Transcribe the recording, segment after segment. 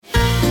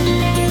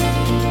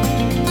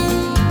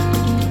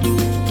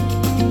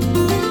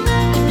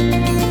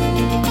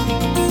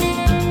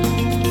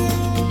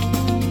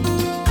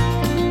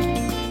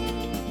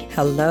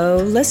Hello,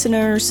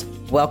 listeners.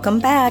 Welcome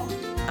back.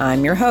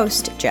 I'm your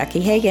host, Jackie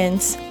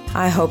Higgins.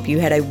 I hope you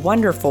had a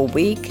wonderful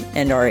week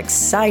and are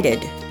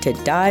excited to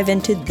dive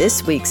into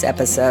this week's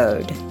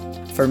episode.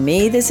 For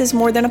me, this is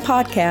more than a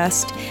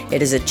podcast.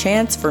 It is a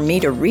chance for me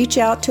to reach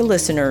out to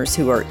listeners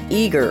who are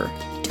eager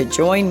to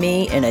join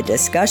me in a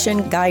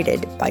discussion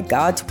guided by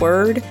God's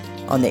Word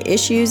on the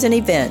issues and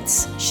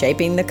events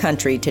shaping the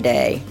country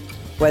today.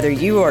 Whether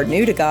you are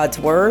new to God's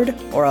Word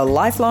or a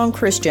lifelong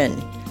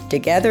Christian,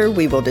 together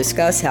we will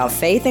discuss how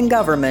faith and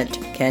government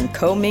can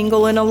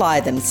commingle and ally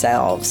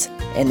themselves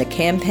in the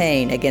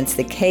campaign against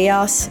the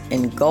chaos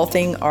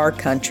engulfing our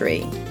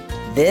country.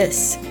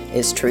 This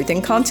is Truth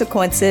and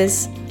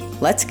Consequences.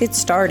 Let's get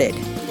started.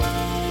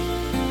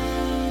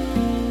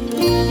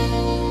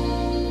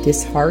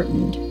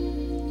 Disheartened,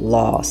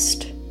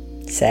 lost,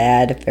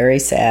 sad, very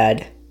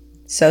sad.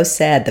 So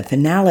sad, the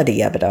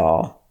finality of it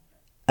all.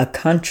 A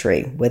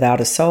country without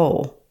a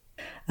soul.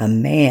 A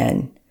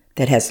man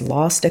that has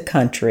lost a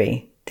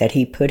country that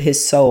he put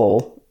his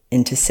soul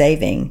into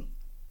saving.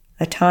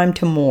 A time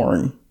to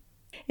mourn.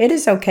 It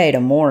is okay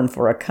to mourn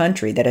for a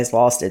country that has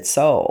lost its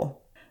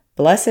soul.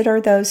 Blessed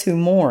are those who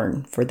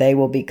mourn, for they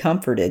will be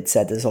comforted,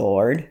 said the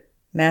Lord.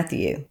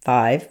 Matthew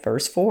 5,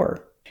 verse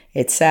 4.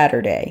 It's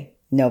Saturday,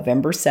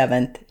 November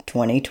 7th,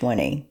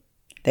 2020.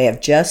 They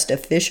have just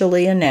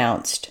officially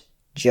announced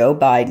Joe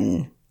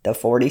Biden, the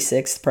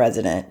 46th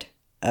president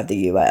of the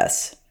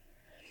U.S.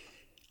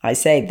 I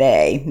say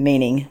they,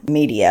 meaning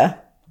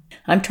media.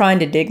 I'm trying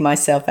to dig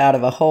myself out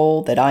of a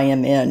hole that I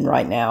am in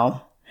right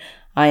now.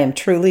 I am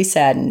truly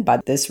saddened by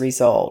this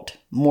result,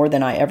 more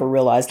than I ever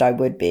realized I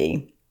would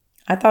be.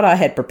 I thought I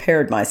had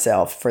prepared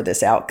myself for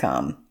this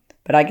outcome,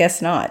 but I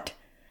guess not.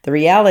 The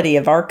reality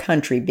of our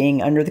country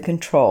being under the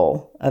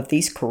control of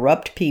these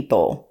corrupt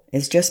people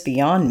is just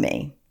beyond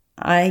me.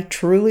 I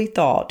truly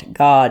thought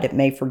God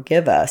may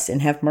forgive us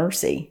and have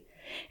mercy,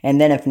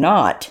 and then if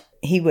not,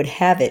 He would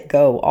have it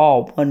go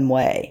all one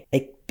way,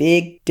 a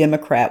big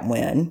Democrat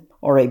win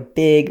or a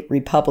big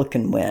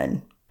Republican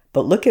win.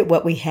 But look at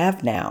what we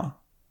have now.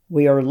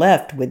 We are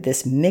left with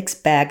this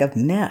mixed bag of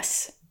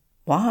mess.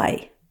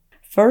 Why?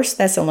 1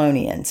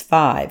 Thessalonians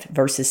 5,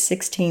 verses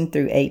 16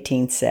 through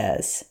 18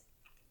 says,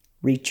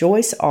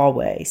 "Rejoice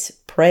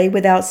always, pray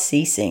without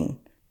ceasing,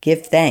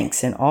 give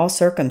thanks in all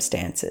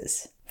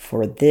circumstances,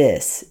 for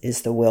this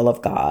is the will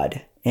of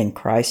God in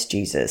Christ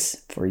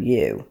Jesus for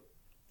you."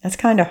 That's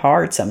kind of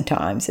hard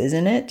sometimes,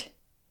 isn't it?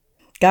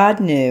 God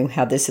knew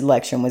how this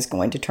election was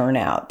going to turn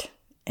out.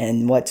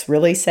 And what's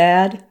really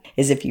sad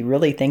is if you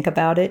really think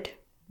about it,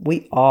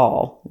 we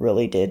all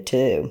really did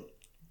too.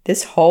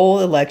 This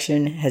whole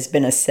election has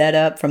been a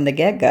setup from the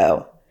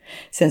get-go.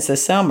 Since the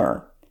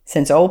summer,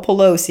 since old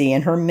Pelosi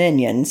and her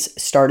minions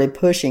started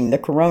pushing the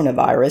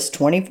coronavirus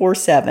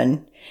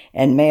 24/7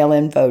 and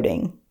mail-in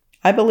voting.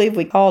 I believe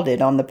we called it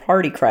on the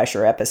Party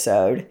Crasher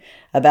episode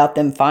about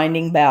them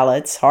finding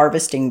ballots,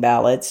 harvesting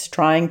ballots,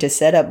 trying to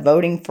set up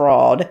voting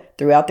fraud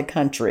throughout the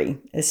country,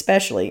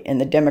 especially in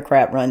the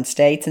Democrat-run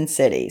states and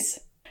cities.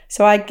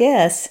 So I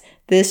guess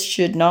this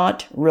should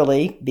not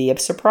really be a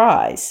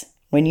surprise.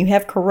 When you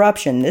have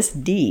corruption this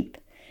deep,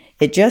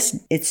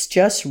 it's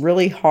just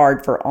really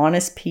hard for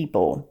honest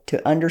people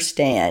to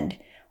understand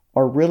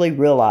or really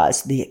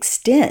realize the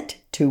extent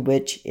to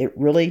which it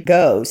really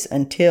goes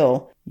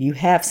until you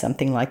have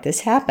something like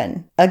this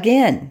happen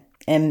again.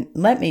 And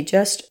let me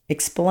just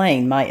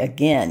explain my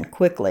again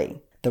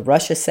quickly. The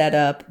Russia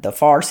setup, the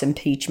farce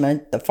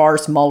impeachment, the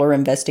farce Mueller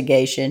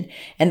investigation,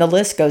 and the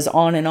list goes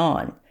on and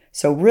on.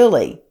 So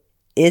really,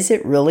 is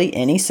it really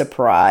any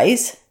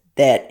surprise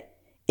that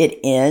it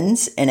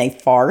ends in a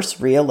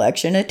farce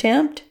re-election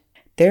attempt?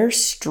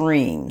 There's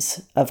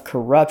streams of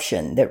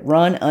corruption that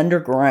run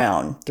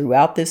underground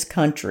throughout this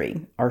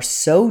country are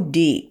so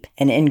deep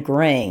and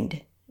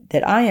ingrained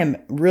that I am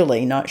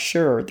really not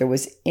sure there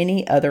was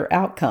any other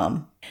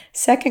outcome.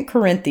 2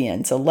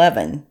 Corinthians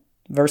 11,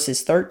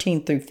 verses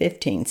 13 through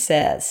 15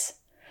 says,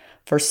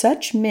 "For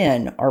such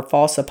men are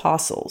false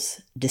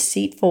apostles,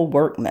 deceitful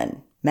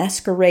workmen,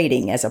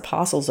 masquerading as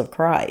apostles of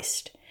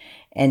Christ.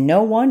 And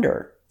no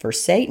wonder, for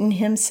Satan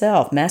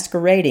himself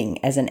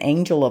masquerading as an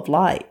angel of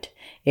light.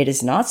 It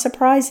is not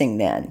surprising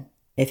then,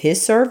 if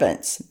his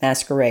servants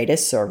masquerade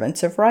as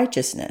servants of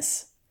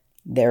righteousness.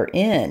 Their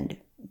end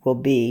will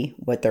be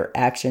what their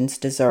actions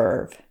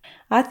deserve."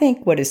 I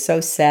think what is so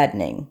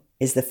saddening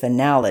is the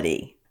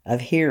finality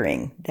of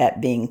hearing that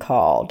being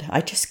called.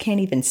 I just can't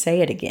even say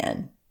it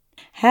again.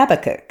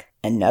 Habakkuk,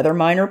 another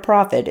minor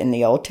prophet in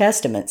the Old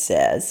Testament,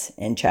 says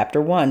in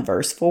chapter 1,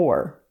 verse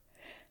 4,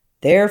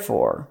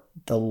 "Therefore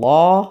the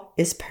law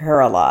is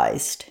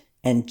paralyzed,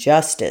 and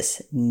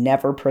justice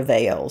never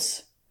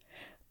prevails.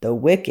 The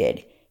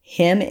wicked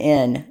hem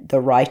in the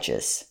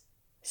righteous,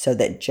 so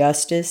that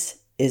justice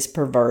is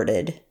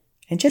perverted."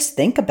 And just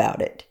think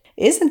about it.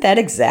 Isn't that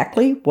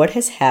exactly what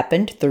has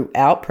happened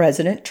throughout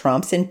President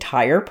Trump's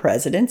entire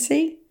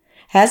presidency?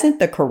 Hasn't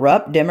the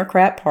corrupt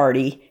Democrat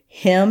Party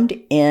hemmed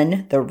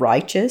in the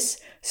righteous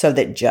so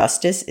that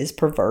justice is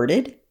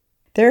perverted?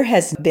 There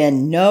has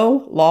been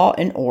no law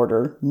and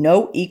order,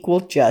 no equal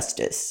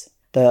justice.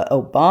 The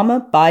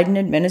Obama-Biden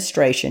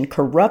administration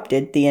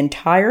corrupted the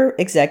entire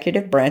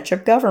executive branch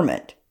of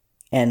government.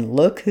 And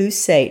look who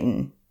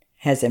Satan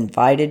has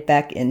invited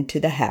back into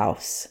the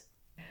House.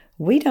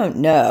 We don't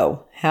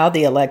know how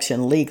the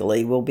election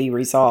legally will be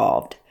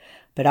resolved,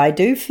 but I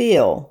do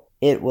feel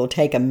it will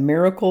take a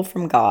miracle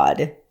from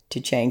God to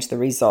change the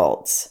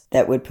results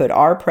that would put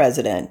our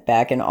president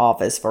back in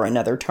office for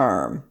another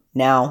term.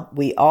 Now,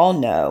 we all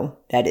know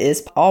that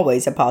is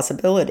always a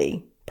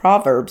possibility.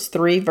 Proverbs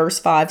 3 verse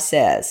 5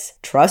 says,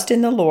 "Trust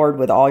in the Lord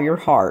with all your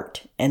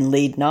heart, and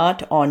lead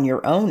not on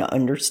your own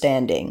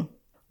understanding."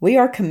 We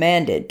are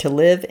commanded to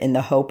live in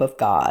the hope of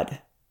God.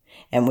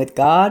 And with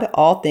God,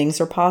 all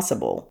things are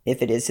possible,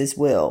 if it is His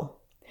will.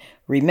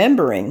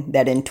 Remembering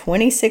that in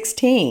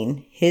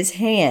 2016, His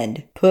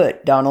hand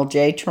put Donald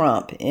J.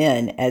 Trump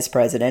in as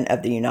President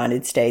of the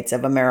United States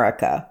of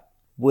America.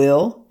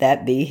 Will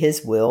that be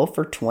His will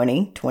for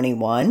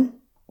 2021?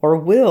 Or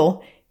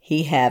will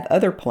He have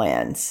other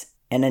plans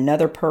and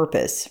another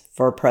purpose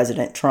for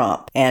President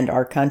Trump and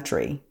our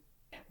country?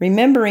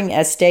 Remembering,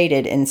 as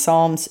stated in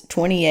Psalms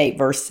 28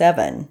 verse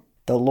 7,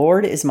 "The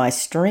Lord is my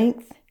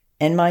strength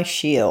and my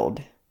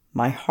shield.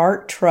 My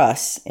heart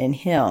trusts in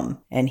Him,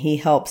 and He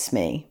helps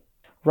me."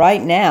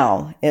 Right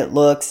now, it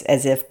looks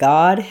as if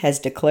God has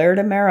declared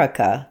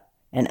America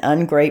an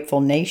ungrateful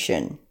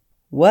nation.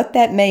 What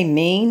that may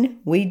mean,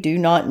 we do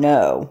not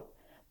know,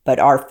 but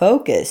our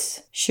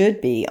focus should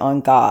be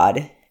on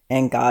God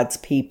and God's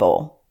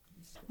people.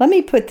 Let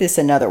me put this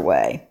another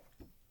way.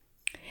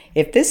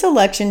 If this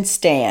election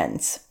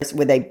stands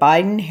with a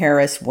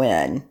Biden-Harris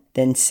win,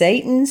 then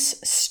Satan's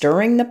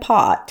stirring the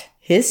pot,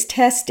 his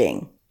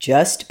testing,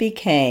 just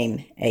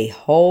became a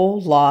whole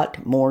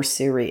lot more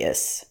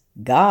serious.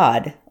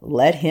 God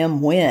let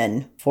him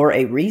win for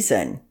a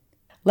reason.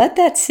 Let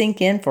that sink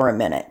in for a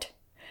minute.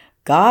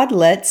 God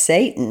let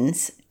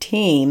Satan's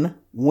team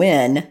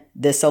win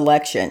this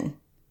election.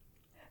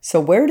 So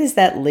where does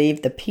that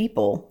leave the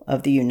people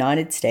of the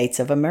United States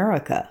of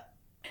America?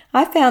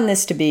 I found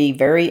this to be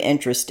very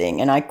interesting,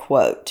 and I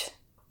quote,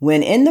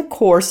 "When in the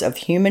course of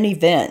human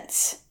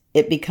events,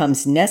 it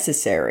becomes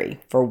necessary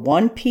for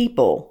one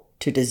people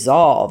to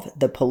dissolve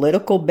the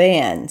political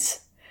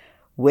bands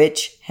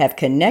which have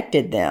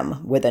connected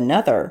them with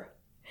another,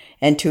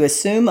 and to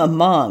assume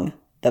among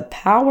the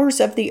powers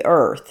of the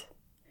earth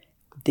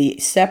the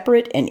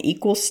separate and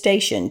equal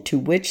station to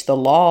which the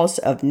laws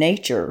of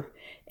nature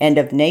and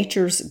of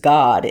nature's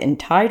God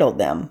entitle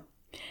them,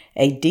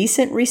 a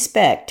decent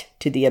respect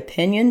to the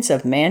opinions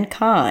of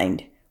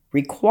mankind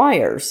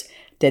requires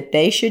that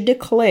they should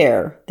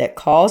declare that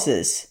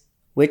causes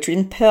which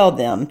impel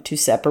them to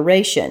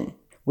separation.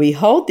 We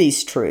hold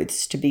these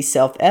truths to be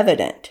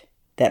self-evident,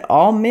 that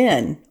all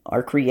men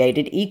are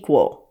created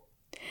equal,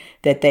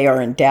 that they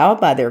are endowed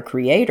by their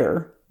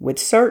Creator with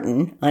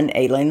certain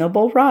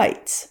unalienable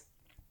rights."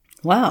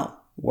 Wow,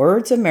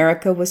 words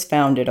America was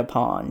founded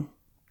upon,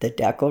 the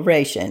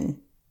Declaration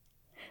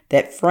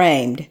that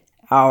framed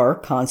our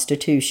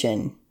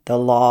Constitution, the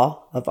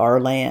law of our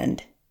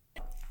land.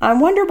 I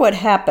wonder what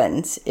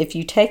happens if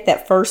you take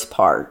that first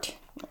part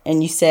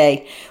and you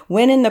say,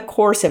 when in the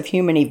course of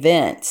human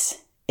events,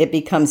 it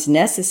becomes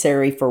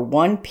necessary for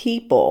one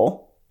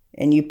people,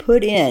 and you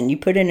put in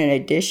an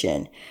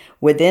addition,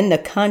 within the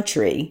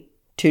country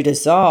to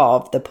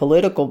dissolve the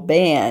political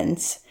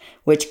bands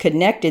which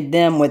connected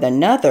them with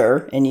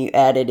another, and you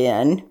added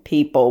in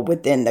people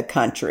within the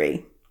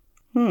country.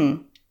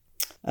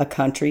 A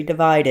country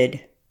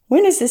divided.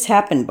 When has this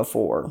happened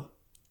before?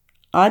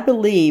 I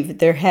believe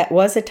there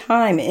was a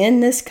time in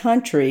this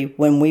country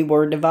when we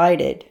were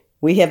divided.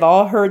 We have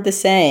all heard the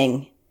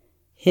saying,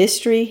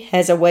 history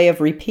has a way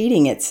of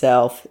repeating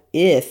itself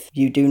if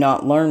you do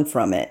not learn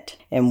from it.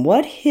 And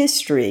what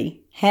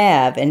history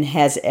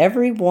has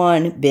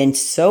everyone been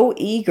so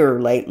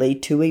eager lately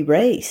to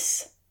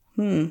erase?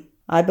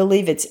 I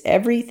believe it's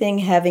everything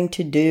having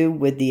to do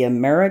with the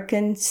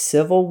American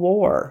Civil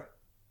War.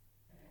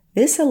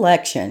 This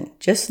election,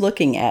 just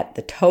looking at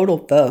the total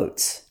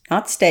votes,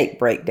 not state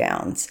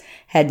breakdowns,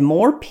 had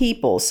more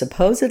people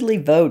supposedly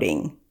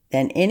voting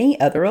than any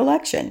other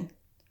election.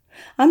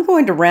 I'm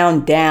going to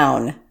round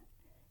down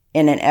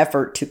in an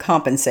effort to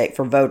compensate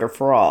for voter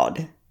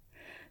fraud.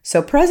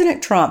 So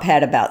President Trump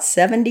had about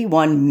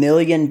 71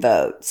 million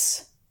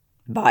votes.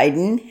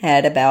 Biden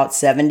had about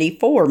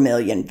 74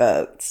 million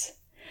votes.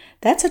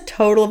 That's a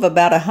total of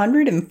about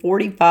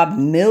 145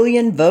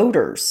 million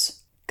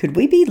voters. Could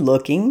we be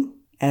looking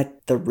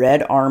at the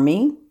Red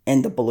Army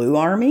and the Blue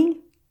Army?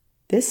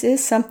 This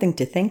is something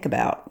to think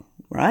about,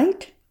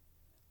 right?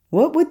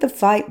 What would the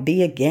fight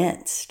be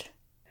against?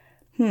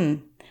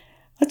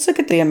 Let's look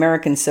at the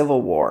American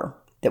Civil War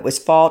that was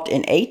fought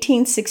in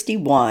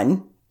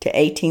 1861 to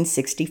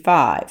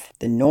 1865,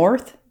 the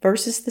North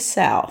versus the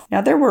South. Now,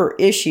 there were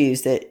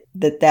issues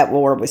that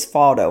war was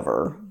fought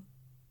over,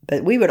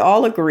 but we would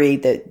all agree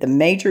that the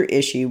major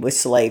issue was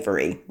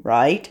slavery,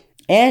 right?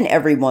 And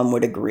everyone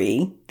would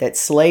agree that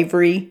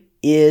slavery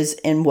is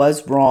and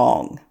was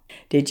wrong.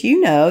 Did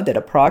you know that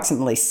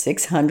approximately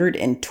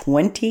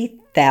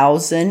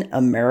 620,000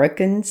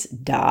 Americans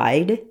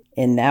died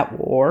in that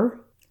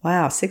war?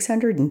 Wow,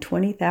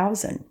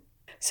 620,000.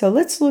 So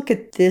let's look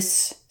at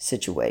this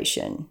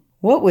situation.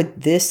 What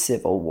would this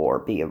Civil War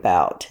be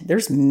about?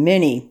 There's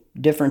many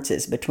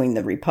differences between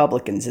the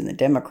Republicans and the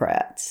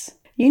Democrats.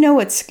 You know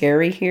what's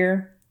scary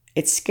here?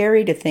 It's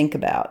scary to think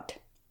about.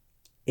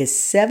 Is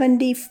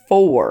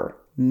 74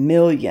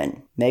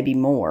 million, maybe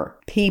more,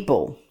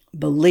 people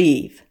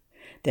believe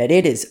that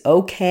it is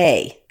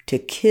okay to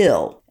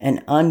kill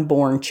an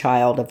unborn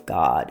child of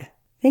God.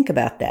 Think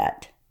about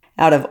that.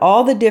 Out of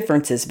all the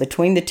differences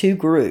between the two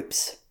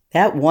groups,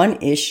 that one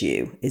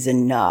issue is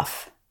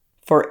enough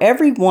for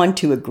everyone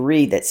to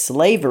agree that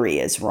slavery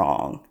is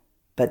wrong,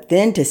 but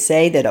then to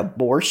say that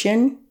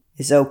abortion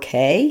is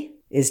okay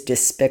is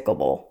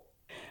despicable.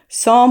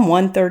 Psalm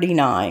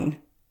 139,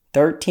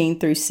 13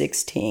 through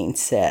 16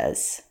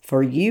 says,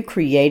 "For you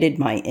created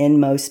my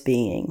inmost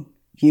being.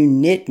 You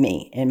knit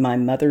me in my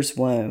mother's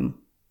womb.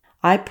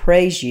 I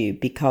praise you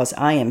because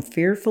I am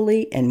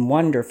fearfully and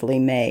wonderfully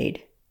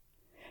made.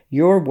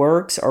 Your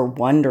works are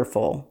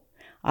wonderful.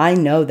 I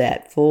know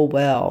that full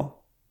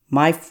well.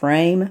 My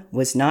frame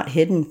was not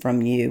hidden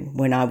from you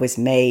when I was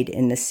made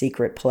in the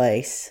secret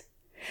place.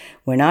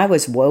 When I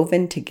was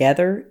woven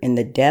together in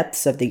the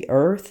depths of the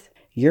earth,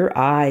 your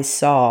eyes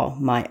saw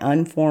my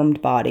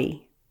unformed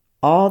body.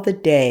 All the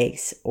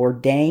days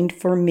ordained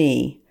for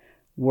me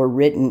were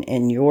written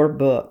in your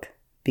book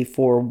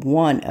before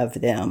one of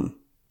them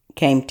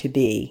came to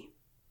be."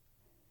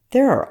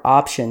 There are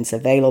options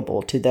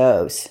available to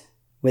those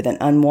with an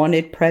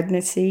unwanted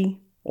pregnancy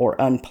or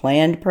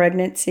unplanned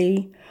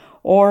pregnancy,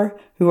 or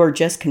who are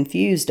just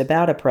confused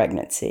about a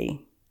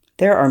pregnancy.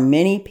 There are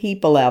many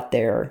people out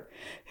there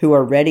who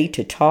are ready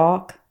to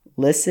talk,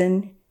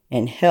 listen,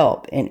 and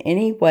help in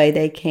any way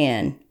they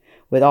can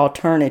with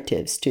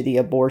alternatives to the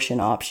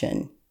abortion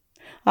option.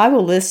 I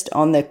will list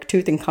on the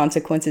Truth and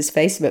Consequences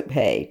Facebook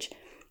page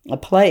a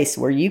place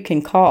where you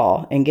can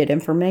call and get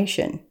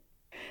information.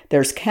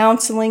 There's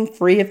counseling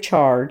free of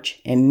charge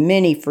and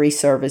many free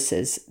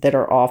services that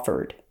are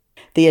offered.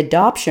 The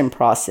adoption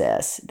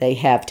process they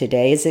have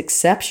today is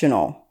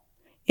exceptional.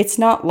 It's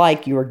not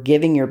like you are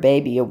giving your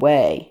baby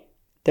away.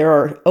 There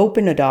are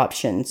open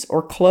adoptions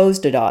or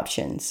closed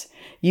adoptions.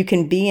 You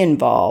can be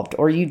involved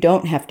or you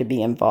don't have to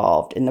be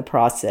involved in the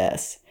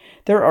process.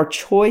 There are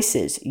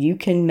choices you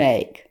can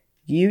make.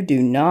 You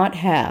do not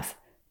have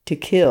to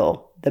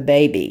kill the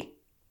baby.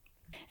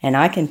 And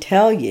I can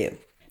tell you,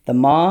 the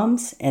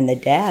moms and the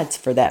dads,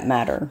 for that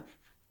matter,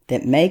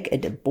 that make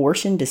an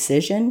abortion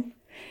decision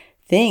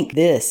think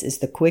this is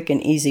the quick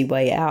and easy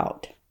way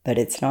out, but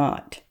it's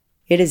not.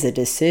 It is a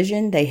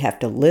decision they have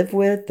to live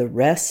with the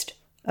rest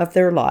of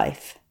their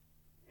life.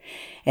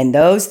 And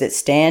those that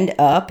stand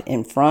up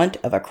in front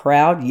of a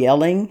crowd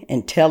yelling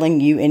and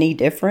telling you any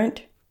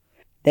different,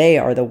 they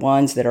are the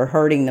ones that are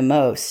hurting the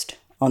most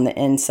on the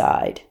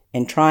inside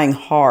and trying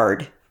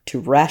hard to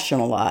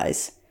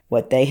rationalize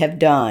what they have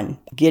done,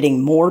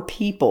 getting more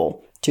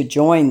people to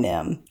join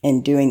them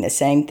in doing the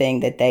same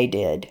thing that they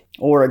did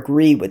or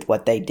agree with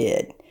what they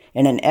did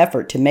in an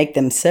effort to make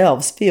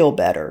themselves feel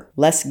better,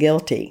 less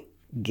guilty.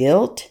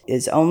 Guilt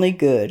is only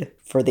good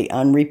for the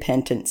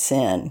unrepentant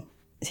sin.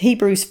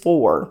 Hebrews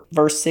 4,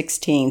 verse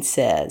 16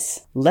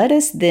 says, "Let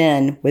us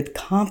then with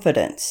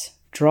confidence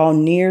draw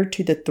near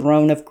to the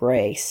throne of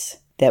grace,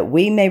 that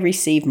we may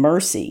receive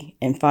mercy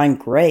and find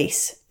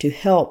grace to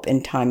help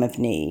in time of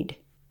need."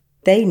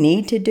 They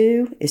need to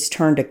do is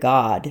turn to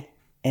God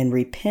and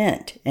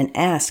repent and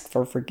ask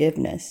for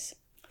forgiveness.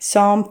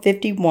 Psalm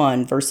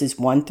 51 verses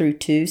 1 through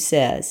 2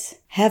 says,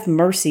 "Have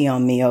mercy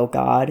on me, O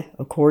God,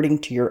 according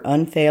to your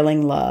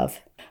unfailing love.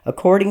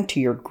 According to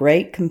your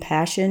great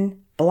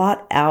compassion,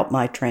 blot out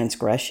my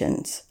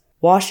transgressions.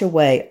 Wash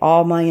away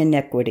all my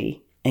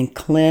iniquity and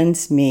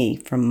cleanse me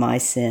from my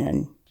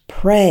sin."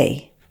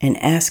 Pray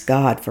and ask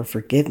God for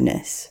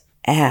forgiveness.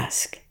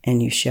 Ask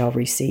and you shall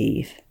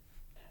receive.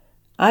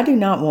 I do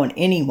not want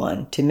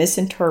anyone to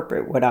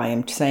misinterpret what I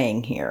am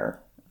saying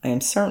here. I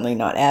am certainly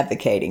not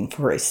advocating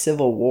for a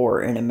civil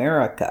war in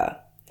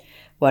America.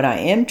 What I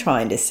am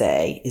trying to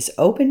say is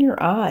open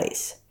your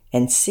eyes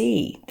and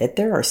see that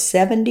there are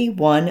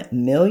 71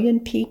 million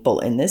people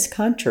in this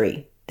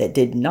country that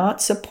did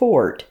not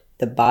support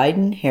the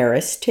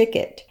Biden-Harris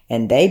ticket,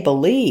 and they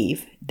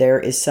believe there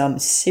is some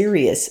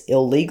serious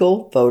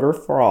illegal voter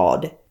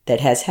fraud that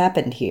has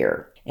happened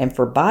here. And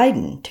for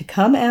Biden to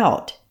come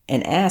out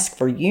and ask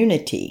for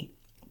unity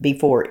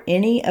before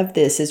any of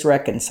this is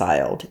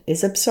reconciled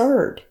is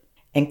absurd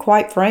and,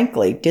 quite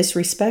frankly,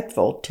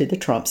 disrespectful to the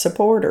Trump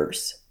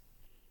supporters.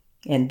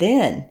 And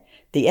then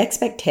the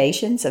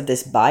expectations of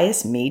this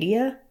biased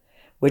media,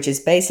 which is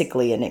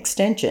basically an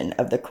extension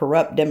of the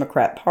corrupt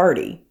Democrat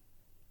Party,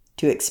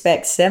 to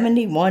expect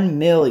 71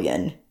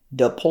 million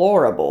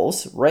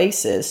deplorables,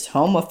 racist,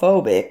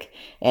 homophobic,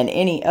 and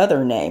any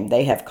other name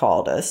they have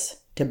called us,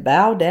 to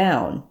bow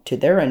down to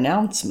their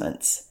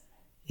announcements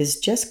is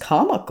just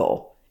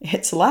comical.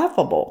 It's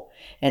laughable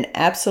and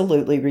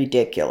absolutely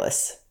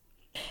ridiculous.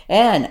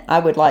 And I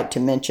would like to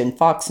mention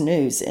Fox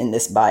News in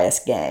this bias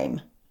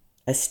game,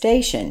 a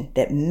station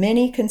that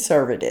many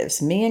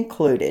conservatives, me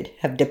included,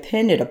 have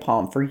depended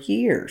upon for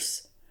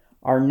years,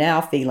 are now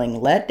feeling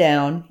let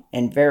down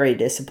and very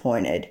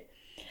disappointed.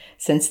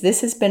 Since this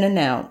has been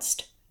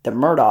announced, the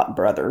Murdoch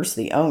brothers,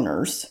 the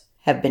owners,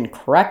 have been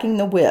cracking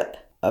the whip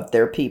of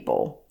their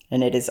people,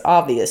 and it is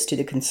obvious to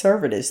the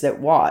conservatives that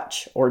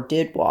watch or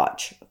did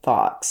watch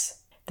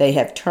Fox. They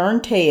have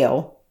turned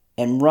tail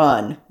and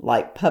run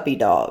like puppy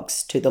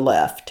dogs to the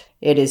left.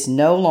 It is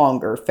no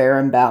longer fair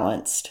and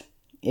balanced.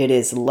 It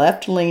is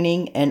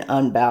left-leaning and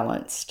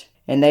unbalanced,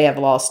 and they have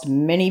lost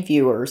many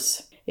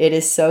viewers. It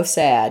is so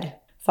sad.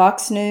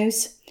 Fox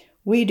News,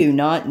 we do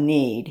not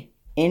need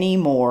any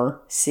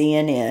more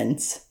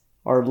CNNs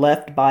or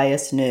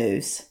left-biased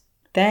news.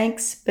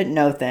 Thanks, but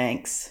no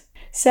thanks.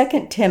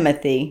 2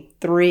 Timothy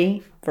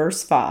 3,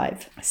 verse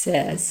 5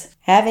 says,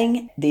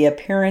 having the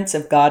appearance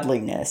of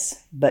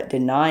godliness, but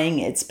denying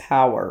its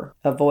power,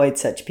 avoid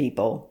such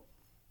people.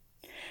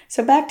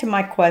 So back to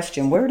my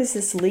question, where does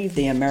this leave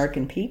the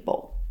American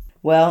people?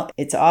 Well,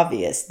 it's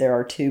obvious there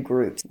are two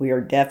groups. We are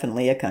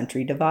definitely a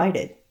country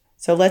divided.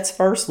 So let's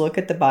first look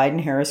at the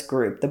Biden-Harris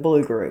group, the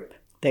blue group.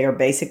 They are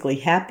basically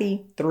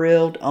happy,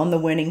 thrilled, on the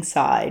winning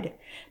side.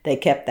 They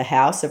kept the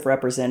House of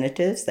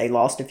Representatives. They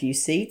lost a few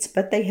seats,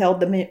 but they held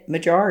the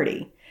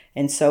majority.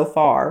 And so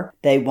far,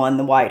 they won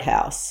the White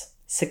House.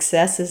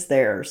 Success is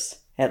theirs,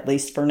 at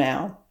least for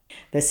now.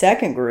 The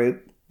second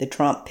group, the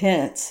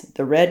Trump-Pence,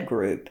 the red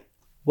group,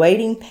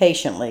 waiting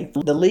patiently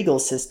for the legal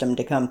system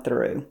to come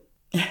through.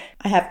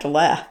 I have to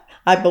laugh.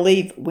 I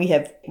believe we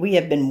have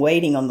been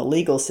waiting on the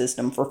legal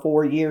system for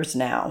 4 years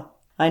now.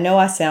 I know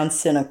I sound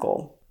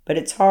cynical, but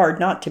it's hard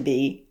not to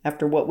be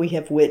after what we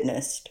have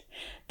witnessed.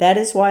 That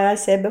is why I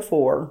said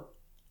before,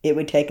 it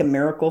would take a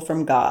miracle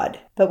from God.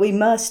 But we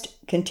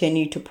must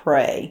continue to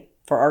pray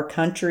for our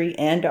country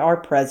and our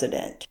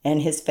president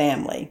and his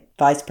family,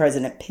 Vice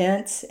President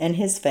Pence and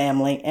his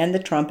family, and the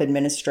Trump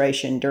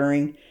administration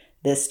during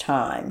this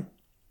time.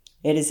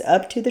 It is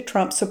up to the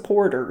Trump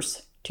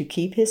supporters to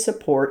keep his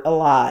support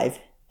alive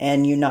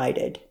and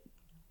united.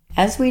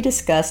 As we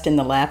discussed in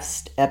the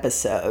last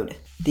episode,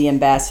 the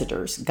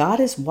ambassadors, God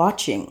is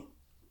watching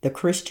the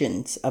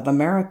Christians of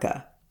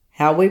America,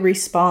 how we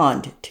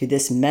respond to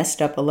this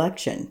messed up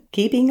election,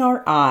 keeping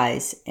our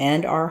eyes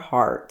and our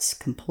hearts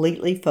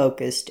completely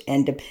focused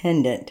and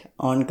dependent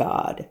on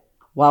God.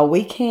 While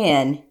we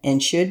can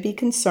and should be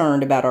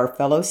concerned about our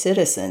fellow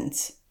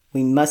citizens,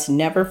 we must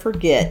never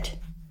forget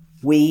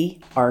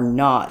we are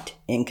not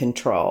in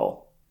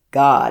control.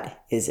 God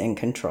is in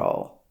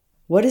control.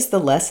 What is the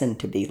lesson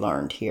to be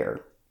learned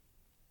here?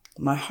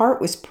 My heart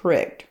was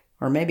pricked,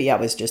 or maybe I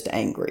was just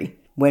angry,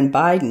 when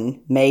Biden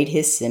made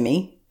his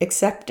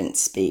semi-acceptance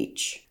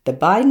speech. The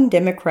Biden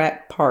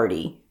Democrat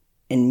Party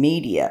and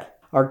media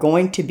are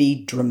going to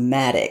be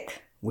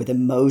dramatic with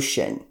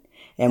emotion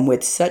and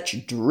with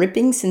such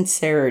dripping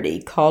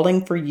sincerity,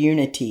 calling for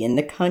unity in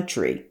the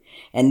country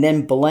and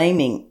then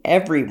blaming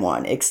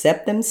everyone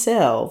except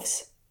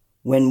themselves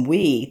when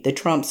we, the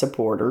Trump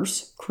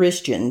supporters,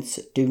 Christians,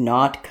 do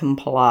not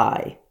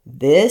comply.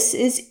 This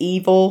is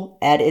evil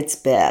at its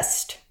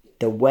best,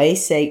 the way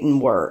Satan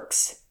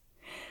works.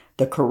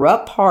 The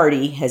corrupt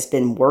party has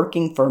been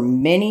working for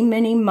many,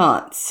 many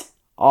months,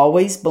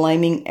 always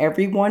blaming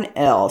everyone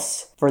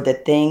else for the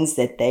things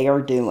that they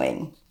are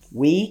doing.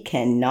 We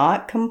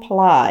cannot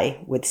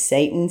comply with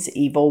Satan's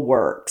evil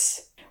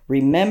works.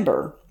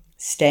 Remember,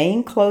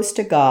 staying close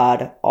to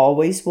God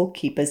always will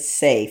keep us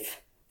safe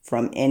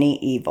from any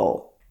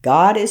evil.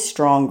 God is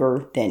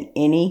stronger than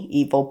any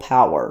evil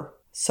power.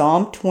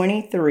 Psalm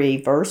 23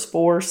 verse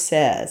 4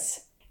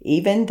 says,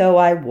 even though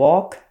I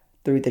walk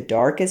through the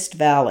darkest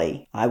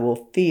valley, I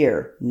will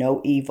fear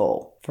no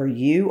evil, for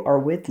you are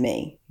with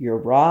me. Your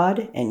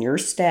rod and your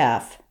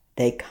staff,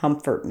 they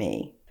comfort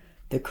me.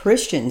 The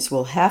Christians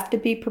will have to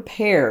be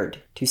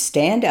prepared to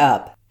stand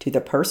up to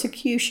the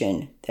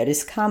persecution that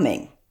is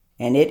coming,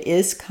 and it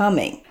is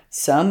coming.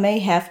 Some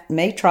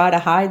may try to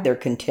hide their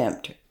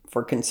contempt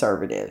for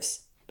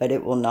conservatives, but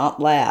it will not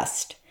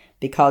last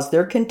because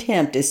their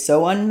contempt is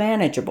so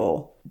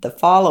unmanageable. The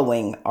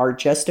following are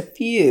just a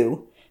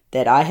few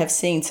that I have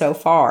seen so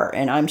far,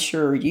 and I'm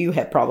sure you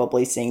have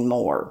probably seen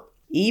more.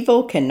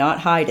 Evil cannot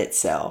hide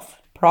itself.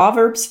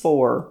 Proverbs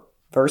 4,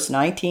 verse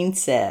 19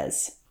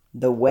 says,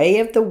 the way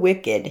of the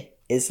wicked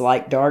is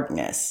like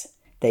darkness.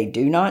 They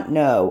do not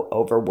know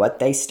over what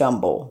they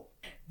stumble.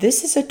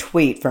 This is a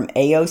tweet from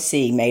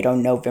AOC made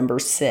on November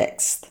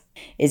 6th.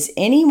 Is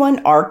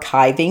anyone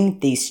archiving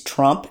these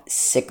Trump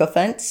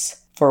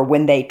sycophants for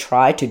when they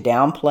try to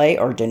downplay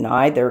or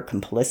deny their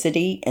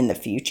complicity in the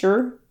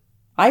future?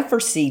 I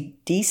foresee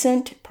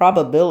decent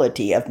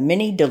probability of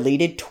many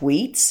deleted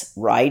tweets,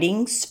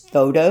 writings,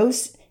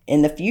 photos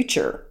in the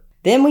future.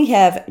 Then we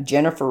have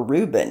Jennifer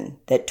Rubin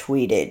that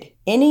tweeted,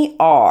 any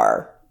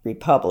are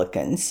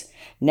Republicans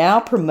now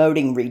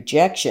promoting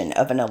rejection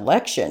of an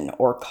election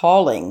or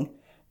calling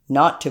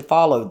not to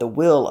follow the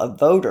will of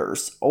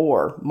voters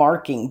or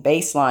marking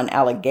baseline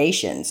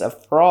allegations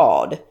of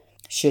fraud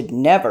should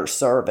never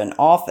serve in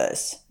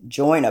office,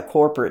 join a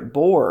corporate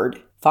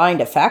board,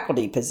 find a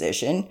faculty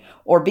position,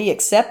 or be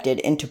accepted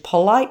into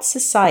polite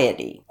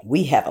society.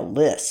 We have a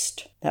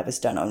list. That was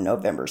done on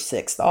November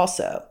 6th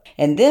also.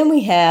 And then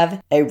we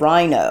have a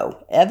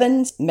rhino,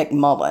 Evans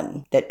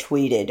McMullen, that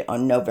tweeted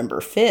on November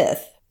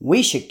 5th,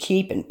 "We should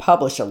keep and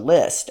publish a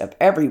list of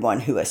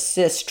everyone who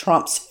assists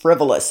Trump's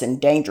frivolous and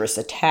dangerous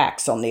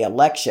attacks on the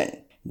election.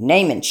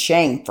 Name and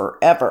shame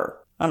forever."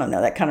 I don't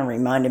know, that kind of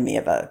reminded me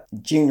of a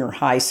junior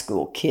high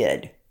school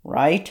kid,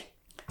 right?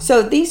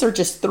 So these are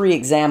just 3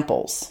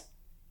 examples.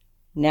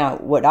 Now,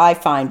 what I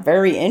find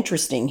very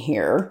interesting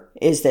here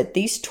is that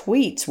these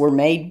tweets were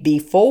made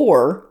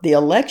before the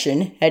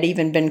election had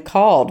even been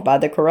called by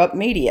the corrupt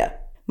media.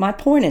 My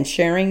point in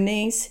sharing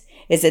these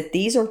is that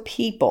these are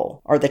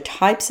the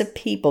types of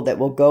people that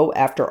will go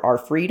after our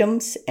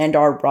freedoms and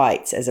our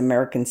rights as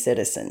American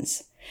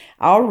citizens.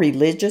 Our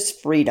religious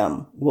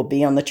freedom will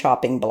be on the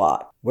chopping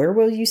block. Where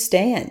will you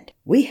stand?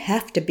 We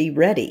have to be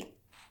ready.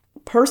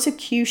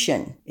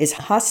 Persecution is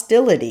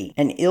hostility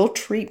and ill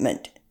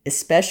treatment,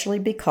 especially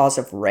because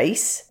of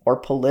race or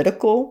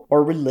political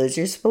or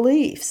religious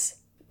beliefs.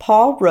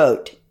 Paul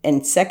wrote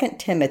in 2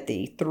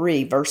 Timothy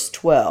 3 verse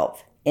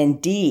 12,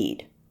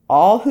 "Indeed,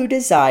 all who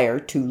desire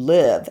to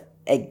live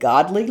a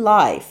godly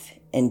life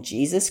in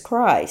Jesus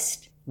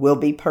Christ will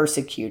be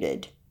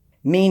persecuted,"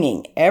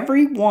 meaning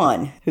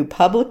everyone who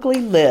publicly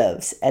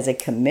lives as a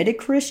committed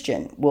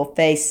Christian will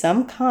face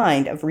some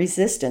kind of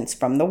resistance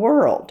from the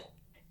world.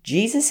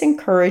 Jesus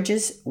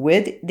encourages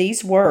with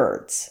these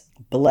words,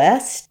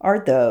 "Blessed are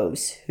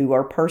those who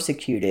are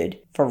persecuted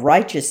for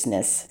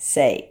righteousness'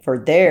 sake, for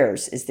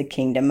theirs is the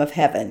kingdom of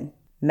heaven."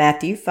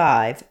 Matthew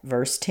 5,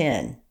 verse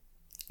 10.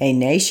 A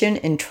nation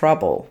in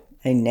trouble,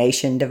 a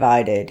nation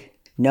divided.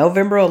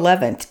 November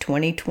 11th,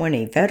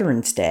 2020,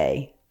 Veterans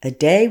Day, a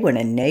day when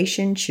a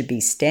nation should be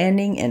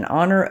standing in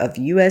honor of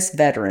U.S.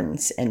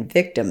 veterans and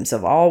victims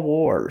of all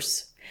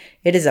wars.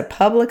 It is a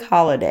public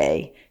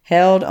holiday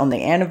held on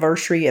the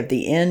anniversary of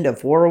the end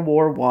of World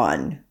War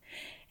I.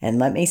 And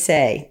let me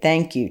say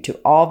thank you to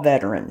all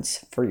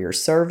veterans for your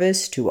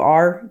service to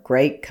our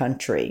great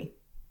country.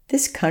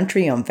 This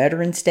country on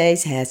Veterans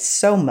Days has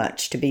so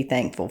much to be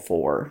thankful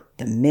for.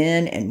 The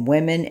men and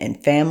women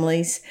and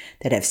families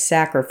that have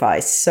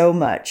sacrificed so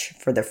much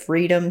for the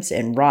freedoms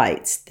and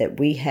rights that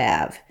we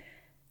have,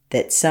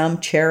 that some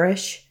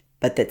cherish,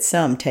 but that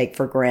some take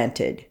for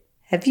granted.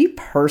 Have you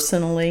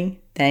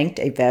personally thanked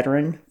a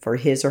veteran for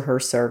his or her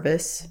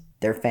service,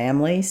 their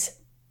families?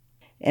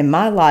 In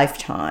my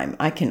lifetime,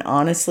 I can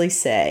honestly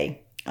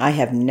say I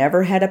have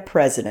never had a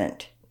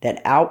president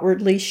that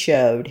outwardly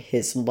showed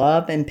his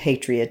love and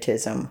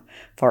patriotism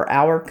for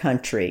our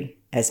country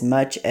as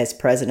much as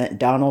President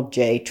Donald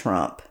J.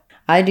 Trump.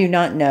 I do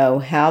not know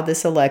how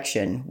this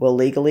election will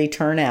legally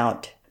turn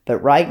out, but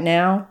right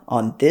now,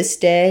 on this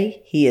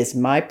day, he is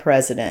my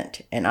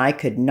president, and I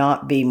could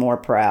not be more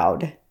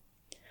proud.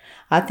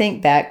 I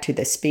think back to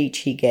the speech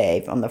he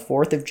gave on the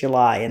 4th of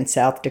July in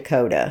South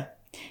Dakota,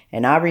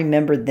 and I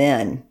remember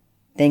then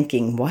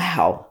thinking,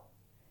 wow,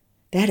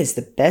 that is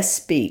the best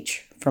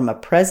speech from a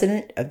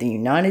president of the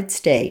United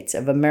States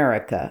of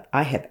America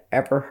I have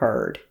ever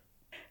heard.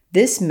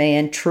 This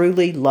man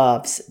truly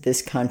loves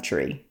this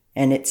country,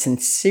 and it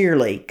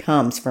sincerely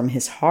comes from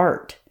his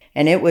heart.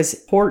 And it was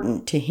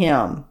important to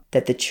him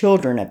that the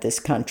children of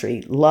this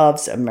country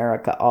loves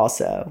America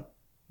also.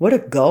 What a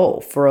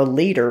goal for a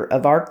leader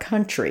of our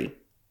country.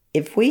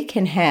 If we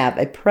can have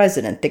a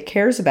president that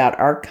cares about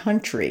our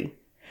country,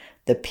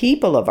 the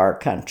people of our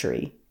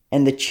country,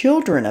 and the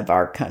children of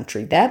our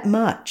country that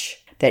much,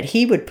 that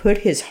he would put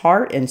his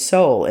heart and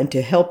soul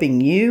into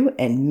helping you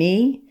and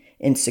me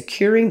in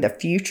securing the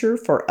future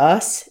for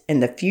us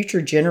and the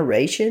future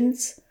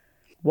generations,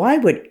 why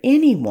would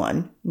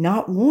anyone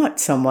not want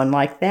someone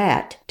like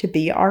that to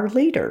be our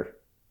leader?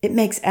 It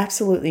makes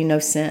absolutely no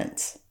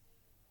sense.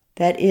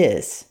 That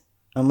is,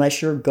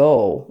 unless your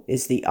goal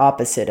is the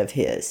opposite of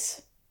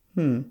his.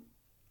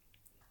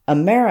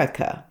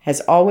 America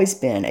has always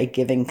been a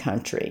giving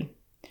country.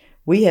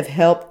 We have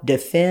helped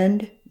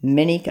defend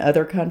many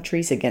other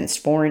countries against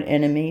foreign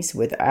enemies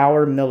with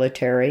our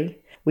military.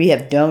 We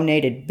have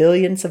donated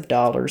billions of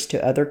dollars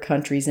to other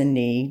countries in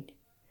need.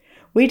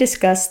 We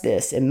discussed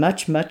this and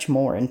much, much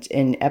more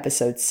in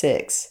episode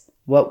 6,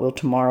 What Will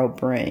Tomorrow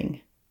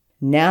Bring?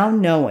 Now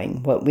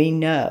knowing what we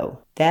know,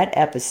 that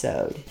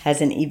episode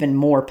has an even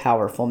more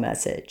powerful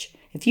message.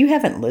 If you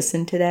haven't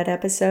listened to that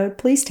episode,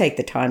 please take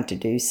the time to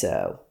do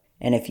so.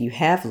 And if you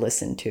have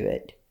listened to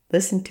it,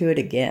 listen to it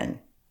again,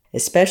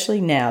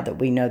 especially now that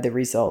we know the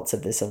results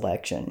of this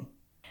election.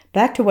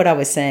 Back to what I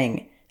was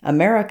saying,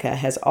 America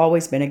has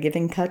always been a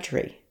giving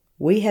country.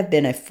 We have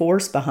been a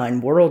force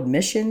behind world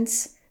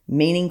missions,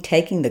 meaning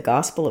taking the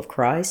gospel of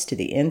Christ to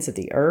the ends of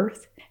the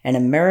earth, and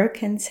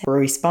Americans were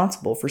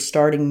responsible for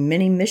starting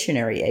many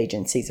missionary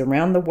agencies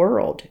around the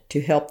world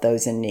to help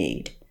those in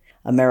need.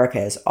 America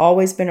has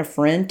always been a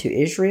friend to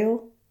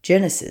Israel.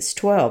 Genesis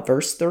 12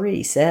 verse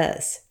 3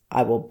 says,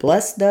 "I will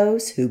bless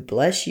those who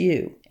bless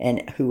you,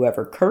 and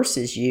whoever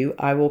curses you,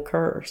 I will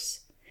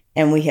curse."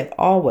 And we have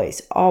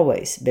always,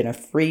 always been a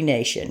free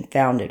nation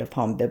founded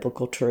upon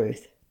biblical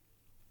truth.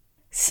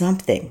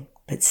 Something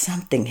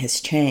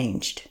has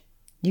changed.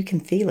 You can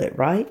feel it,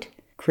 right?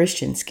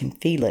 Christians can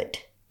feel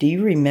it. Do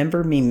you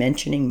remember me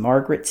mentioning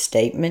Margaret's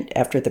statement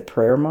after the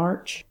prayer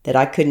march that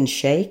I couldn't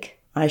shake?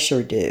 I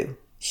sure do.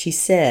 She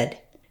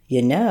said,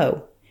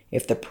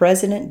 if the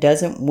president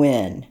doesn't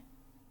win,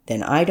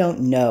 then I don't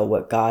know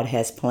what God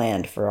has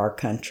planned for our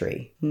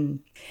country.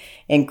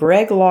 In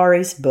Greg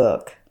Laurie's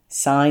book,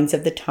 Signs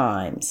of the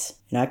Times,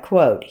 and I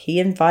quote, he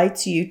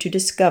invites you to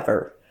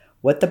discover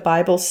what the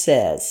Bible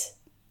says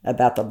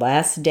about the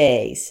last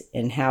days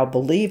and how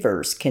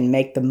believers can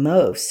make the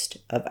most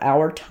of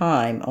our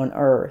time on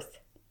earth.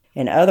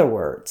 In other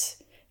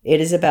words, it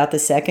is about the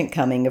second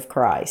coming of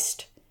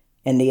Christ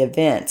and the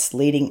events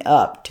leading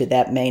up to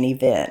that main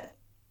event.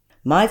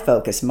 My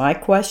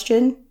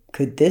question,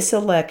 could this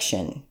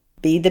election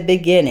be the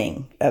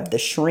beginning of the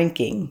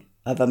shrinking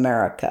of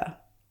America?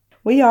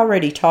 We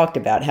already talked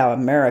about how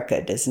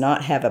America does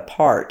not have a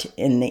part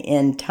in the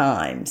end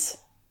times.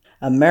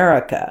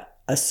 America,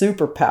 a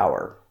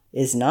superpower,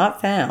 is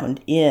not found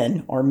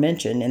in or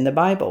mentioned in the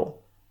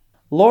Bible.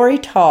 Laurie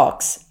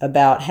talks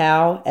about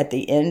how at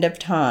the end of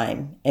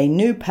time a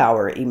new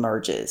power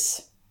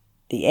emerges,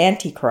 the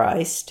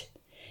Antichrist,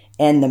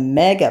 and the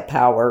mega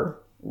power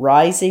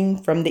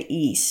rising from the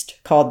east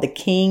called the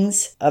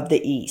Kings of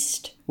the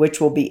East,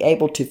 which will be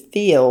able to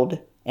field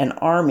an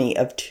army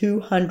of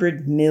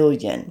 200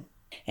 million.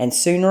 And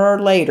sooner or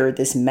later,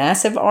 this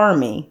massive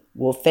army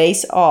will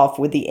face off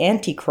with the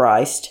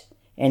Antichrist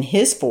and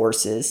his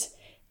forces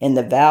in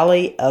the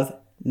Valley of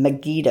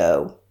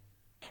Megiddo.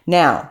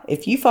 Now,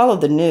 if you follow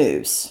the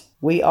news,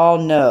 we all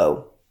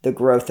know the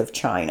growth of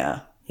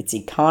China, its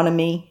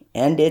economy,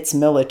 and its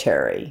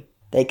military.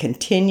 They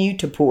continue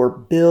to pour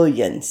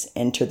billions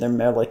into their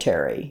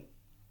military.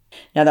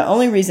 Now, the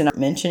only reason I'm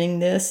mentioning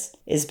this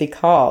is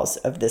because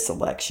of this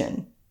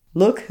election.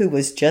 Look who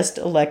was just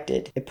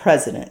elected the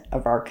president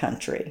of our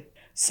country.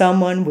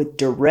 Someone with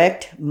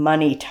direct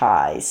money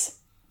ties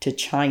to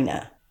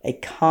China, a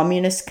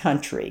communist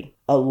country,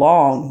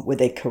 along with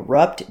a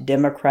corrupt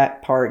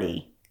Democrat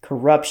Party,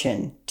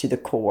 corruption to the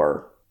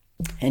core.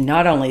 And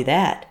not only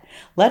that,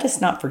 let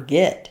us not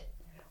forget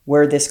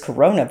where this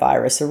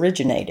coronavirus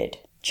originated,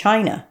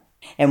 China.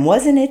 And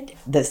wasn't it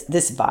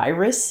this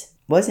virus,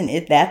 wasn't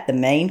it that the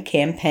main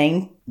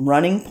campaign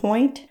running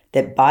point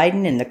that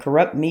Biden and the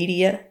corrupt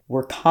media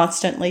were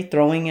constantly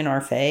throwing in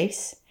our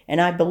face? And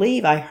I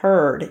believe I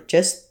heard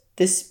just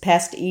this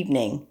past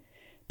evening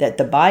that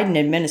the Biden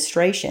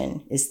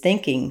administration is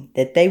thinking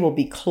that they will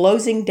be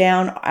closing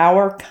down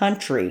our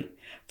country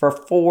for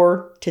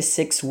 4 to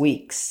 6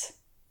 weeks.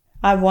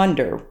 I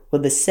wonder, will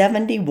the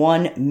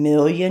 71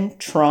 million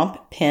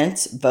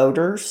Trump-Pence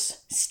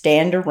voters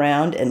stand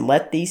around and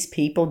let these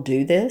people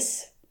do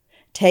this?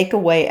 Take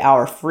away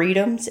our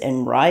freedoms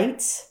and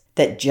rights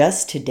that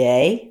just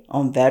today,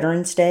 on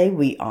Veterans Day,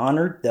 we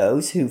honored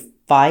those who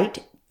fought,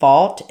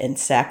 and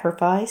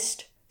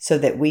sacrificed so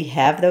that we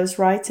have those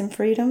rights and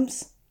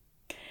freedoms?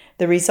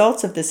 The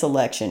results of this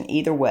election,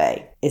 either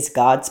way, is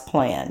God's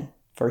plan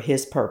for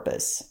his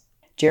purpose.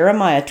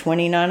 Jeremiah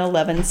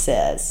 29:11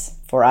 says,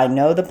 "For I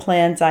know the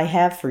plans I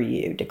have for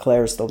you,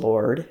 declares the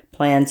Lord,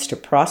 plans to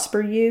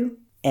prosper you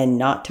and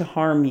not to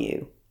harm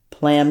you,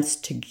 plans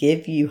to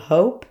give you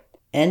hope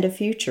and a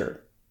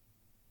future."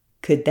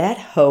 Could that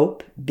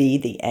hope be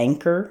the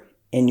anchor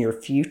in your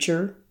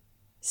future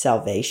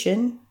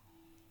salvation?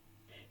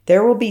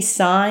 There will be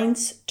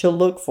signs to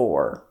look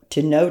for,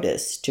 to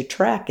notice, to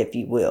track, if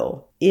you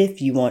will,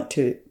 if you want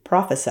to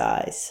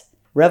prophesize.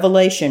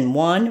 Revelation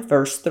 1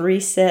 verse 3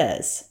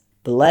 says,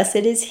 "Blessed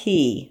is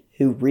he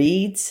who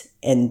reads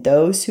and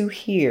those who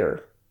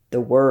hear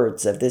the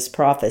words of this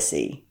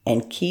prophecy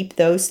and keep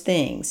those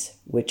things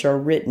which are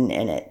written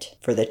in it,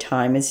 for the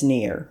time is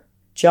near."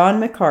 John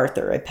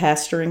MacArthur, a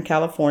pastor in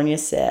California,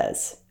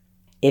 says,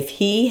 "If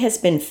he has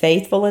been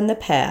faithful in the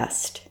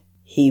past,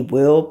 he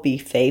will be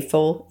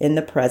faithful in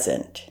the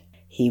present.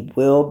 He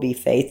will be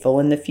faithful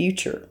in the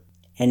future,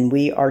 and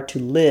we are to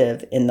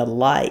live in the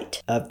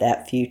light of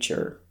that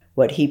future.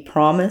 What he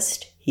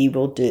promised, he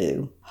will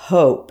do.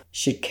 Hope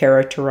should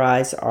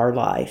characterize our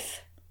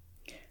life."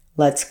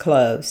 Let's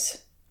close.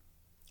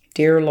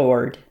 Dear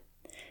Lord,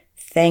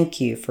 thank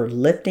you for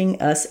lifting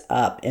us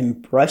up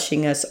and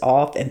brushing us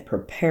off and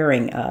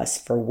preparing us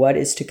for what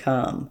is to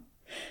come.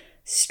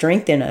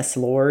 Strengthen us,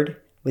 Lord,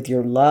 with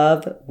your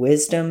love,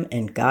 wisdom,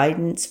 and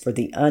guidance for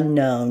the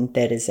unknown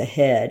that is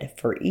ahead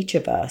for each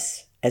of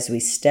us as we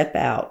step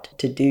out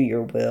to do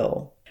your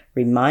will.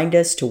 Remind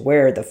us to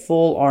wear the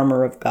full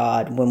armor of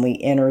God when we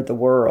enter the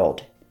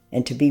world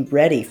and to be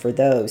ready for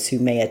those who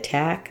may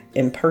attack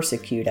and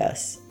persecute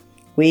us.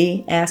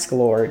 We ask,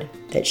 Lord,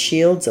 that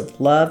shields of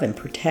love and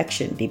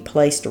protection be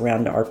placed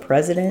around our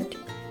president,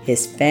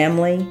 his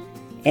family,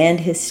 and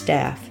his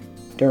staff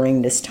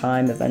during this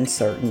time of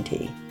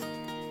uncertainty.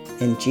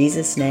 In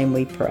Jesus' name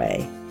we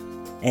pray.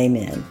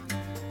 Amen.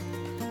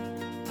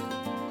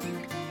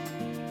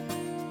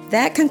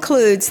 That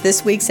concludes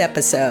this week's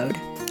episode.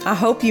 I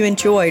hope you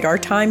enjoyed our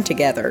time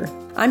together.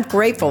 I'm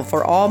grateful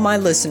for all my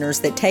listeners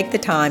that take the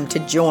time to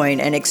join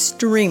an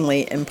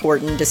extremely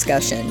important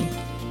discussion.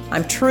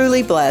 I'm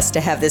truly blessed to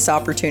have this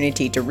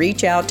opportunity to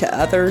reach out to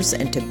others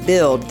and to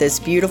build this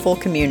beautiful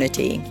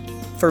community.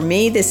 For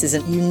me, this is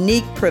a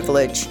unique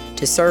privilege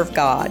to serve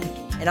God,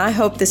 and I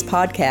hope this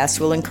podcast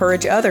will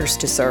encourage others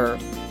to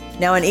serve.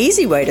 Now, an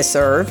easy way to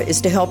serve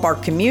is to help our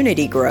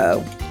community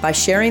grow by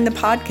sharing the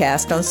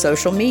podcast on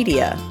social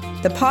media.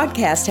 The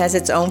podcast has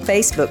its own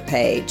Facebook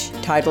page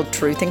titled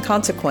Truth and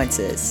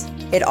Consequences.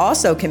 It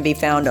also can be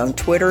found on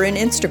Twitter and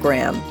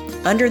Instagram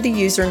under the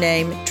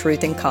username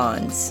Truth and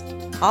Cons.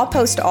 I'll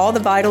post all the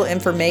vital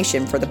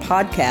information for the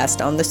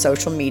podcast on the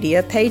social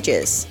media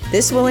pages.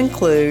 This will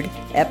include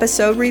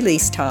episode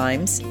release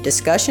times,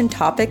 discussion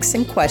topics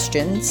and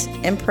questions,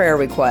 and prayer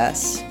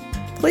requests.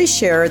 Please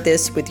share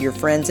this with your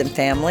friends and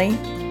family.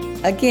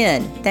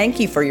 Again, thank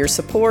you for your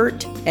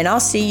support, and I'll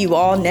see you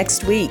all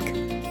next week.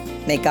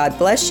 May God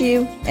bless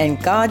you,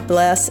 and God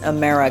bless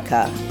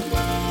America.